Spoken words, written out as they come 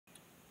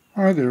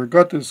Hi there,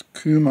 got this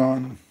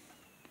Kuman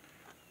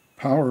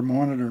power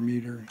monitor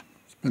meter.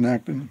 It's been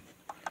acting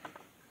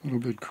a little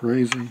bit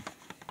crazy.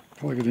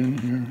 Plug it in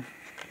here.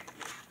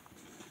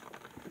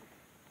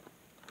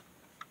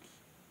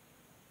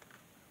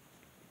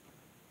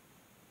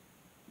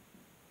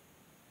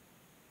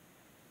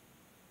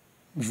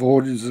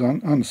 Voltage is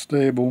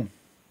unstable.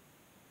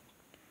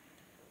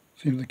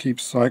 Seems to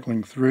keep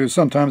cycling through.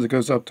 Sometimes it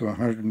goes up to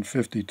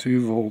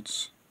 152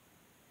 volts.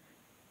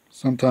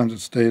 Sometimes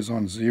it stays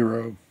on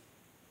 0.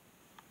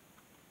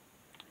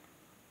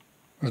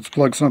 Let's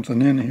plug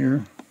something in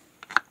here.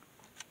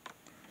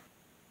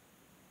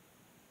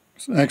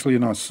 It's actually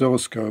an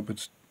oscilloscope.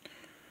 It's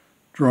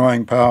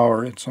drawing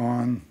power. It's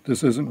on.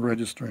 This isn't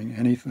registering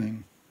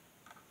anything.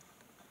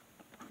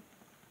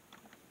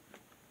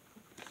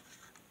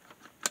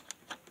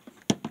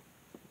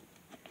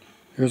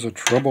 Here's a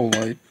trouble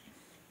light.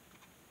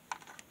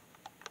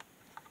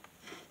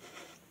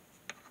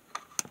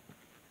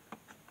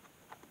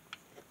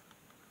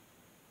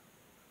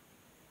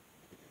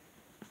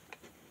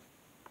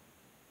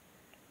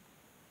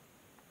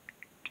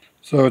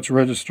 So it's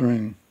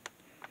registering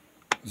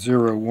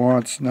 0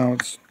 watts. Now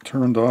it's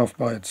turned off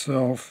by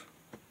itself.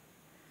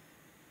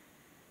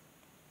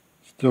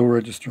 Still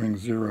registering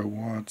 0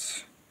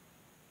 watts.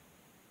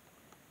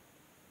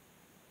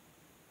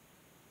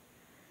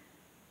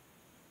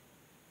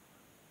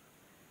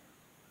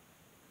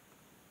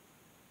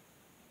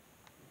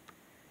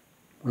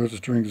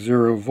 Registering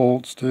 0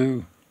 volts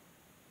too.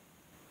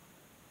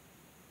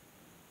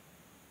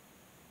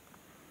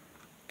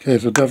 Okay,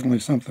 so definitely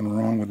something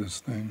wrong with this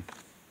thing.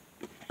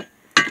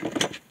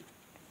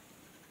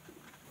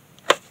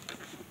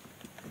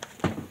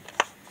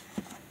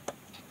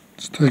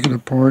 Let's take it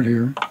apart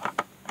here.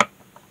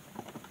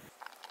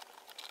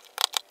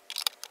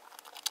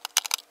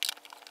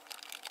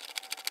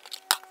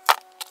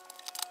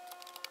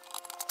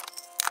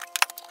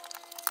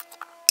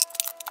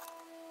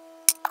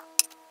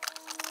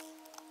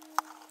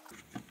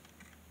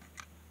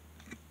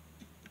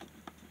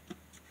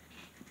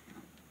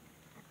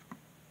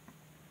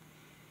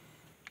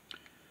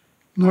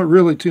 Not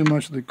really too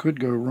much that could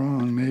go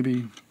wrong.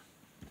 Maybe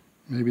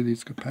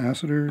these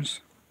capacitors.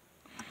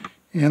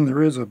 And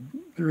there is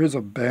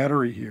a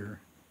battery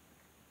here.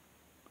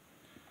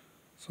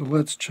 So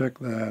let's check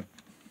that.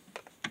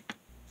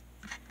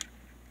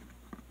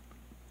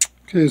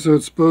 Okay, so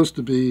it's supposed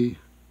to be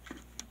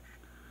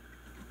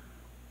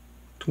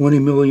 20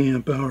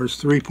 milliamp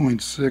hours,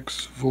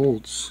 3.6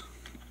 volts.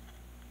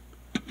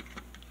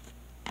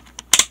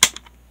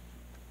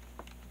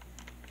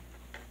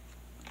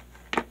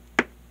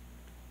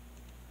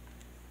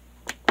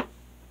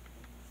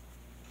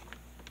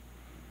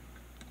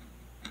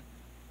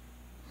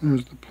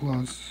 There's the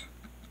plus.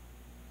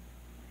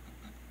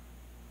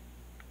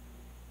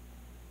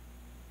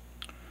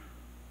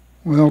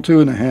 Well,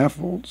 2.5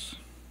 volts.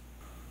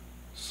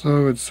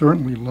 So it's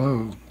certainly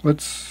low.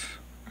 Let's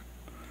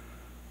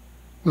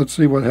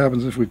see what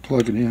happens if we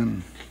plug it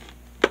in.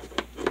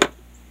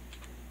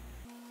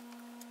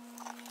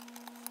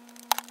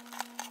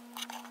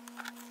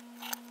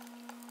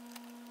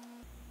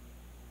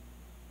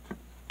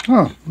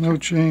 Oh, no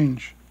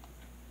change.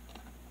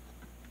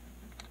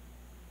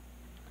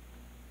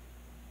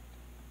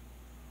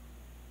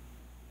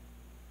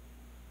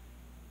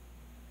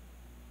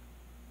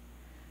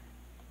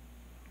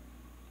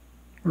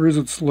 Or is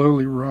it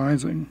slowly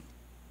rising?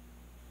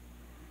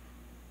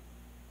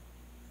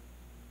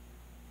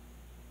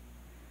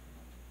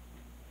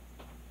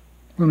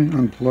 Let me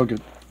unplug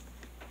it.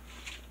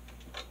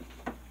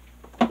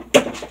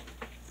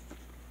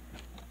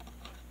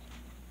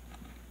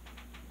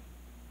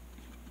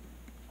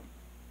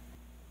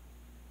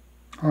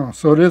 Oh,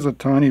 so it is a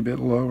tiny bit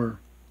lower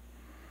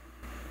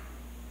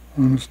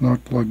when it's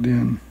not plugged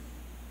in.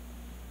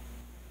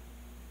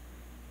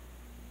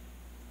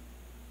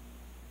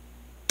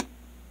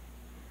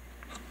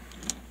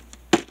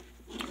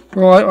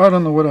 Well, I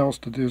don't know what else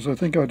to do, so I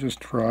think I'll just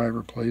try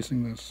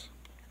replacing this.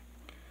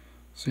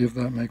 See if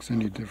that makes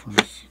any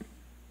difference.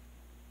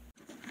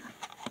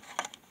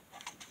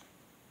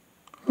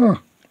 Huh.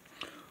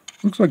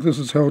 Looks like this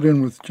is held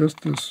in with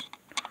just this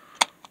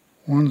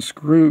one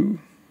screw,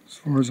 as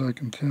far as I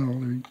can tell.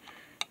 There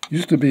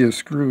used to be a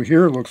screw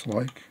here, it looks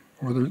like.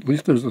 Or at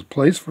least there's a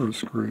place for a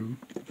screw.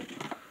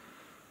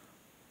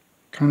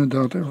 Kind of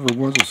doubt there ever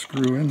was a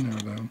screw in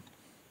there, though.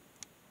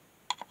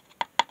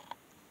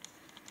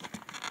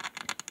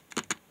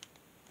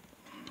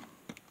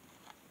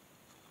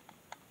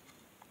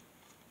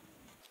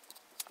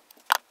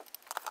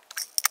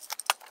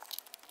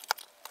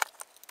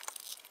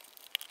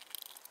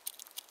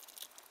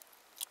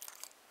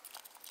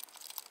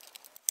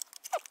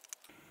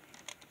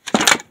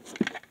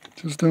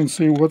 Just don't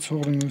see what's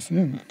holding this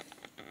in.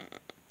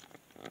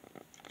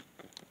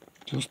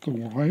 Just the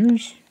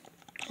wires?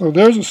 Oh,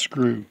 there's a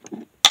screw.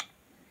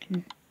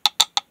 Okay.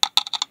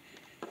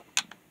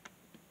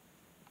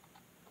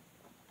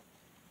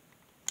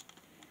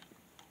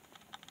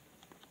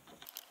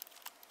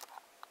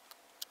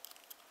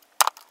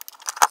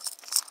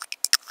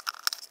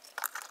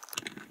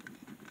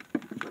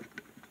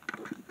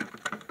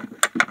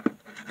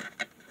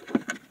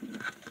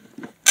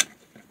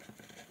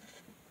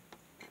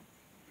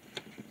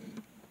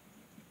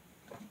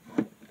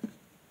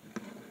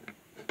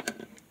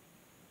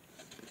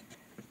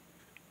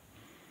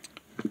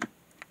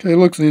 Okay, it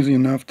looks easy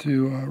enough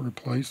to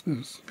replace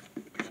this.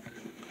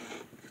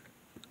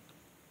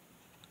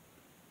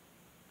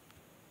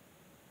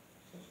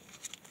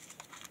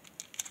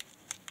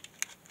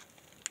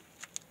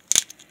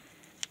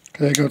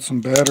 Okay, I got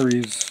some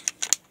batteries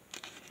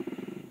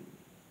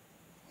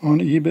on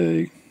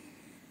eBay.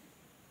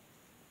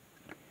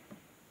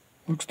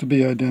 Looks to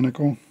be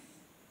identical.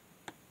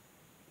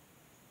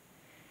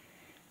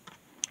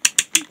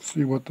 Let's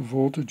see what the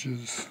voltage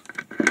is.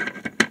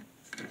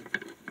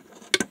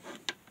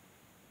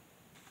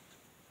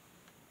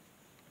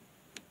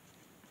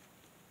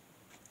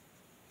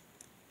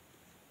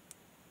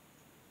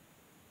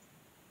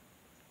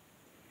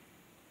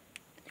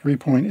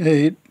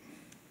 .8,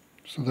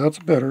 so that's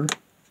better.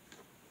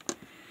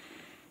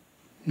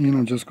 And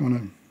I'm just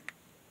gonna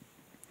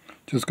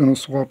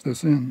swap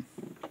this in.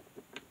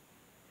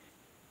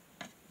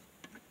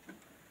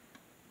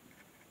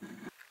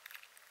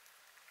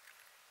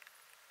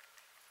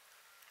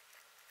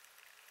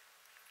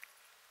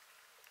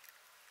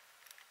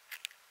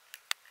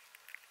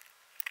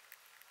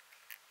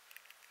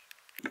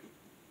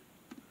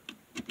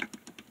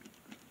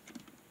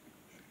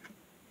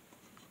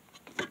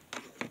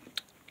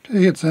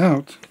 Okay, it's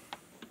out.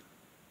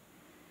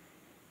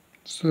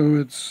 So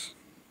it's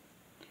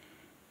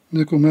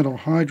nickel metal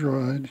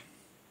hydride,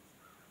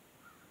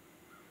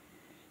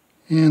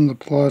 and the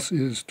plus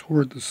is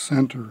toward the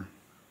center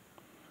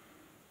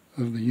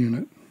of the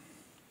unit.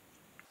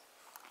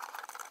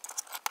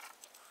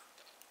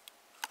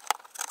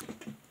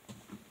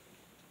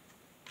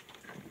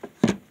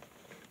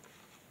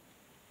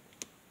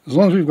 As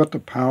long as we've got the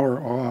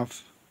power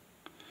off,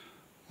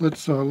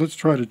 let's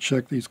try to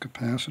check these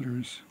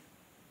capacitors.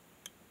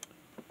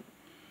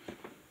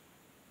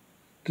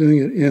 Doing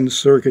it in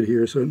circuit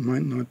here, so it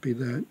might not be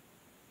that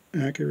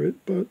accurate,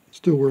 but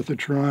still worth a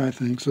try, I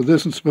think. So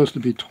this is supposed to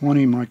be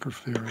 20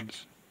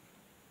 microfarads.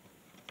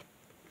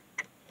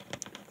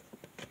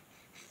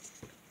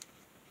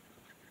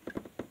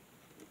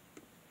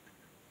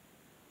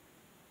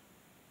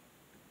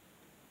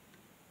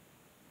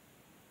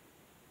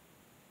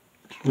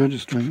 It's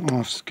registering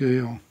off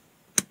scale.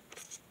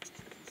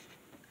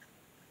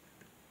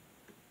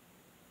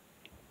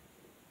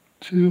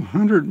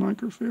 .200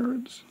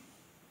 microfarads.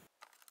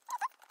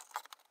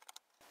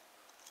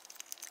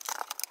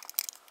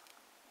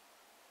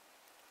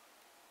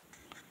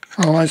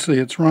 Oh, I see.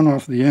 It's run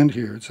off the end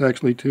here. It's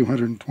actually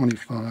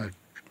 225.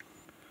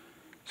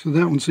 So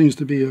that one seems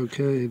to be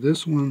okay.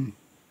 This one,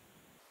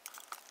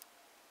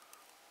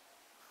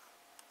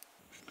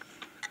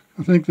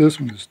 I think this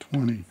one is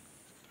 20.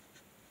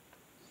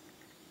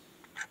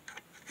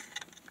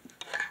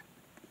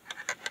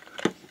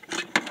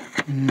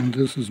 And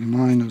this is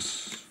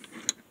minus.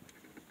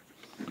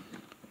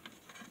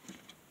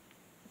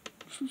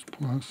 This is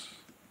plus.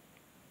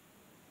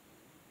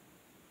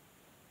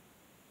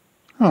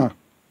 Huh.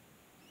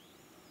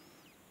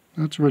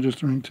 That's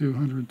registering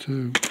 200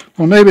 too.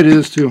 Well, maybe it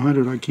is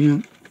 200. I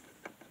can't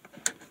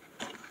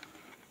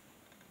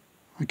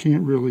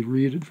really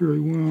read it very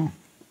well.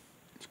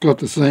 It's got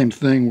the same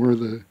thing where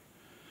the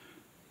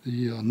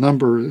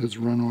number is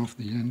run off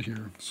the end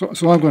here. So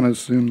I'm going to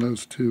assume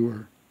those two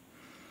are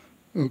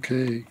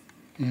okay,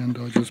 and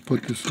I'll just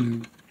put this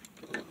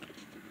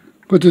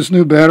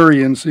new battery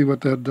in and see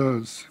what that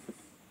does.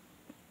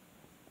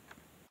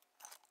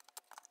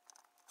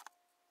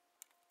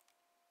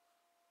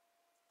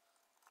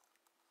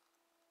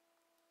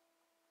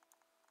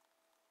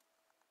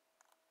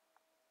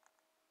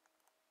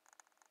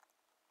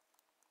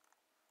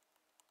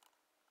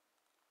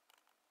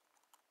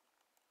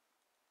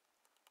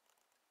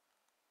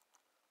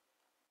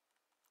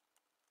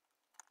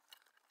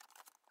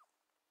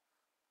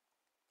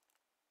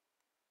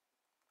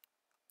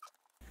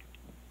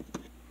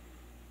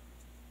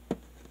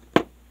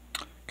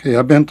 Okay,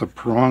 I bent the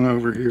prong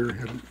over here.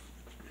 Had to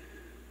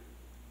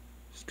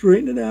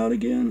straighten it out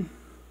again.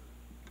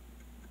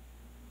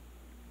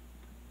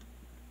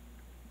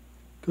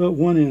 Got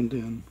one end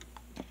in.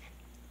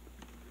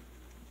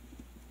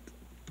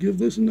 Give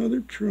this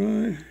another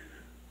try.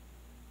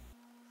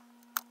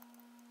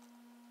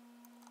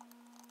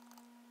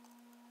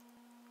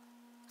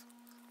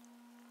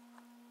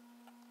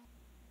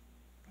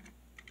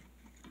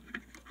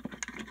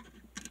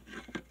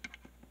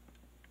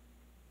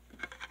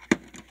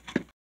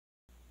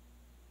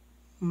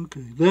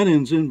 Okay, that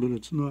end's in, but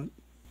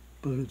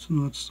it's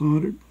not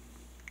soldered.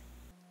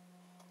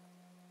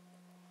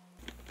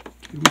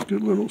 Okay, let's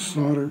get a little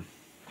solder.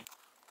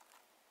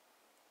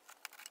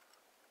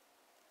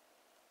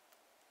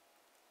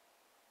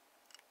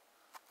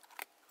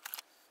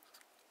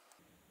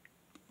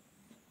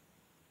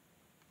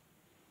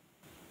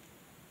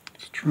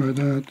 Let's try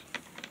that.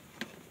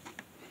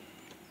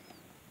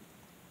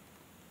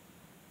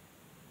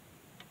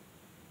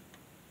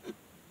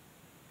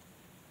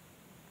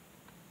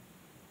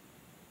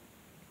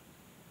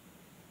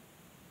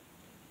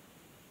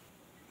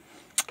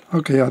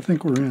 Okay, I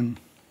think we're in.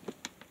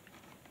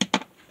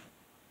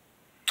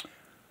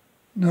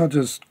 Now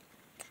just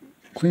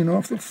clean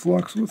off the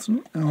flux with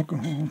some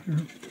alcohol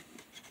here.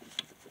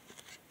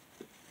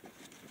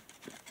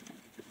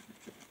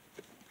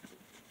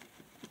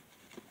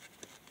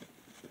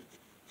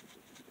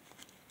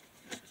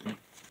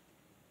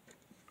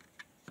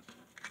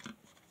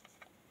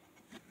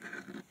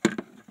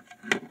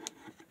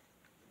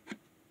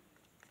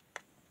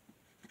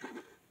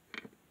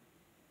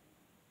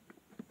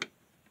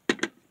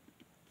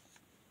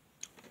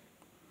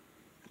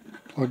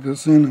 plug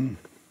this in and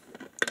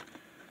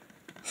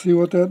see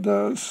what that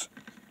does.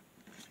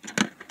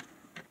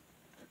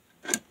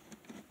 I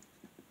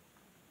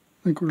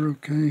think we're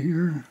okay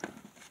here.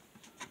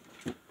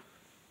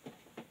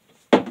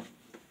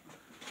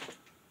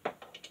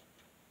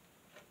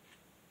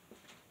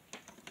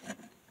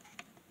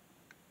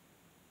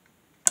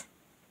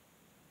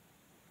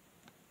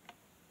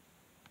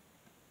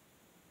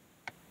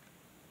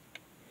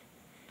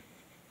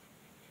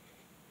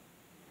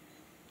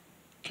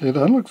 Okay,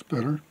 that looks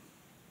better.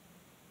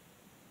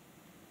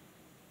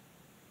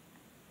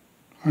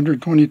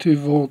 122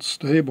 volts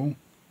stable.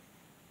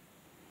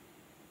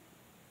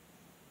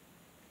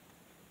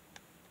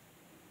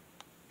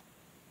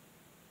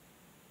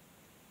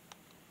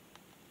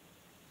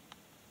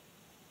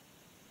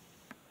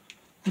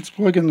 Let's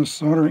plug in the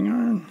soldering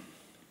iron.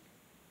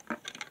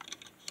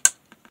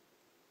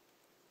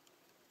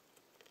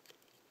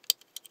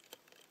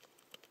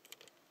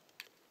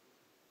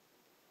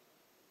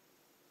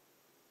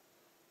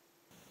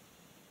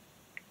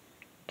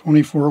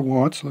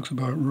 $24 looks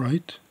about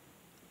right.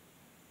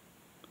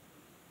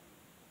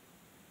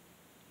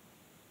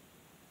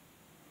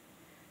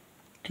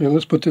 Okay,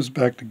 let's put this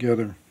back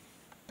together.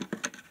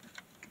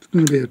 It's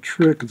going to be a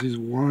trick because these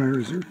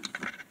wires are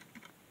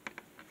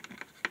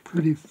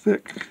pretty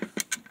thick.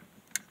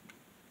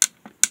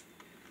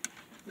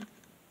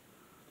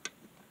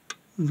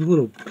 There's a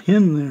little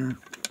pin there.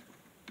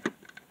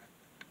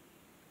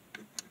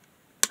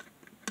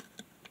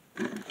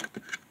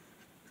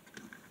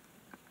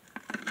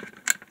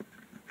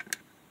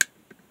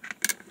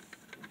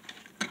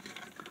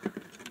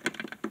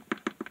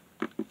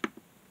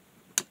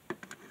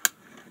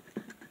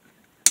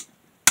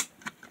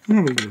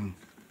 There we go.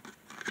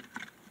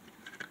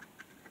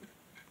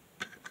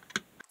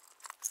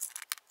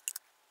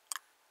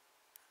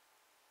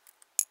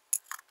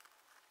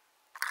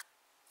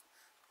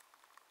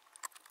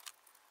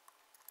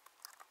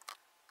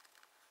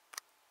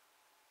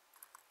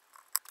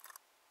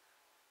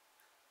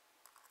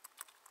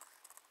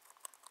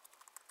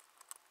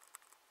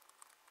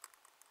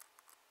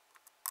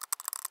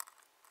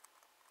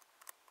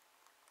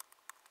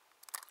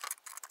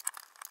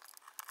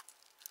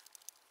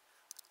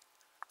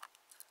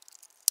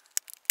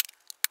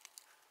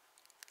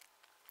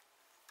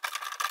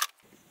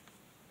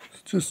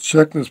 Let's just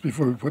check this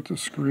before we put the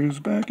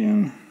screws back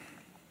in.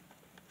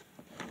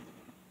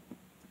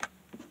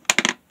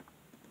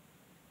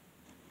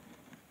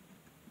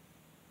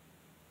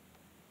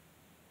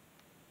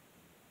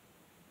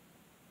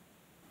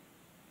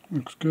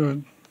 Looks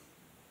good.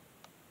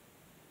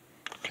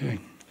 Okay.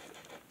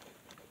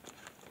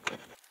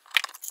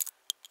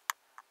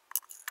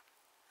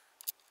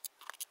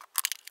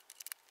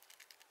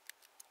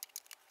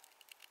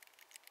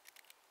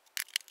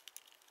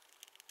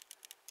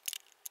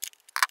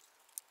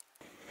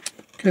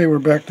 Okay, we're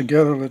back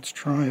together. Let's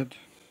try it.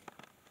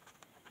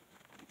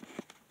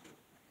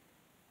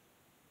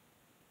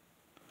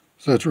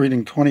 So it's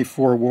reading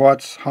 24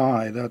 watts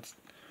high. That's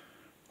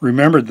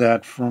remembered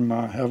that from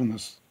having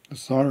the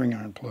soldering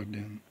iron plugged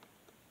in.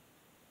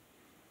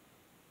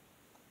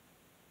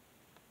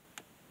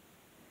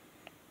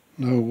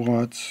 No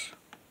watts.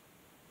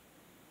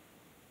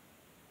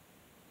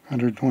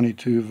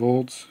 122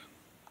 volts.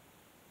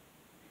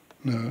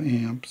 No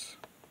amps.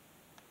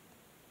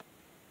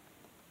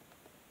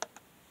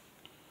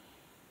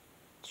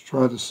 Let's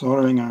try the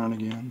soldering iron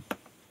again.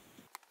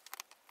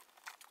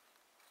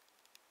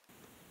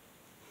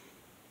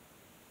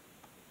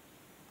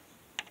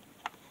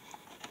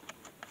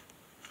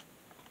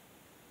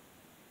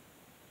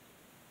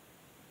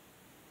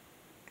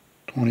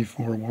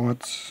 .24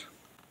 watts.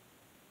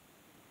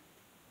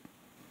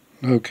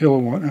 No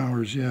kilowatt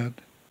hours yet.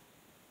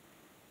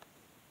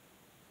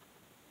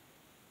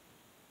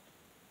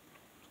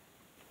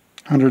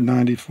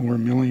 .194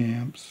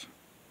 milliamps.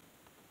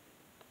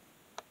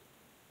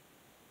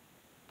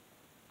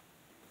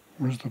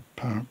 Where's the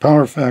power?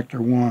 Power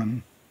factor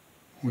 1,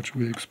 which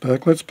we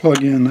expect. Let's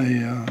plug in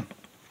a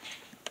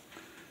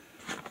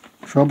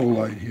trouble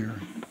light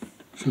here.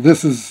 So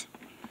this is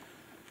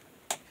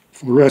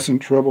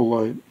fluorescent trouble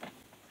light.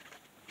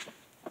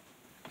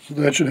 So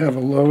that should have a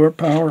lower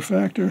power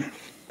factor.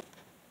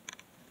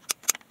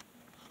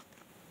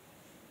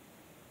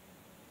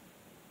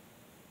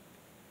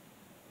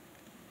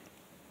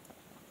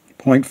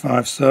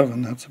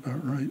 .57, that's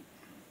about right.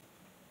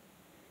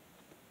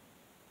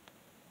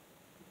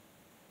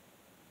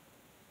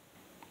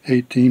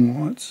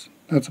 $18,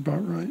 that's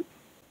about right.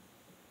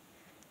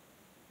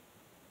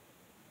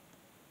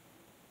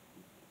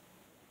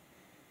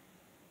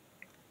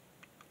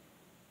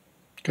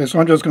 Okay, so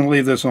I'm just going to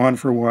leave this on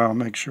for a while,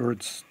 make sure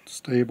it's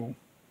stable.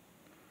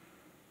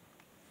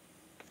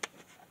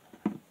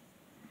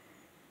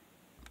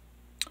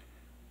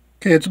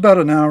 Okay, it's about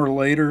an hour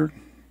later,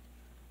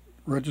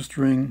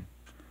 registering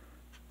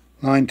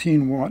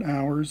 19 watt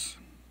hours,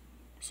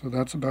 so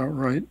that's about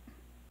right.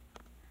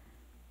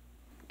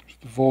 There's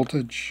the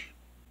voltage,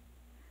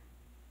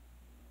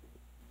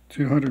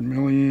 200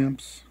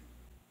 milliamps.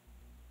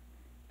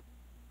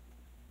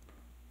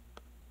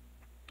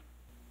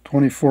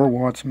 24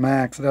 watts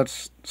max.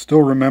 That's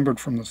still remembered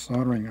from the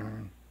soldering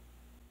iron.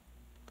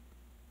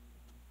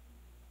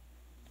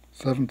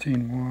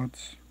 17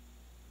 watts.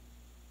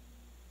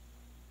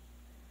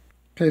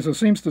 Okay, so it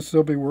seems to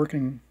still be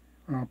working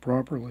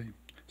properly.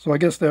 So I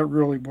guess that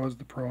really was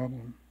the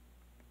problem.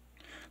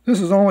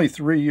 This is only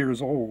 3 years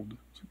old.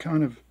 It's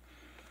kind of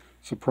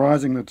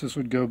surprising that this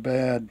would go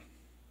bad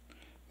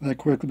that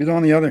quickly. But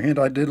on the other hand,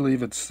 I did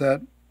leave it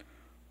set,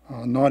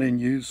 not in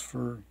use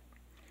for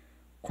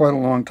quite a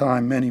long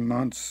time, many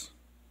months,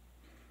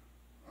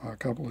 a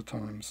couple of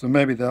times. So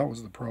maybe that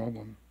was the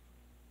problem.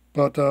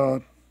 But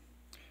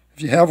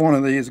if you have one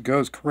of these, it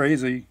goes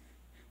crazy.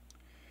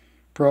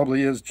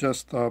 Probably is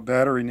just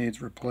battery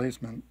needs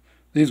replacement.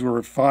 These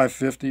were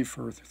 $5.50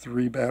 for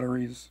 3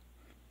 batteries,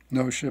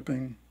 no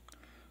shipping.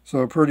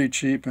 So pretty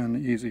cheap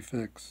and easy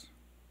fix.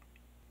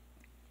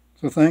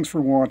 So thanks for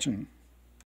watching.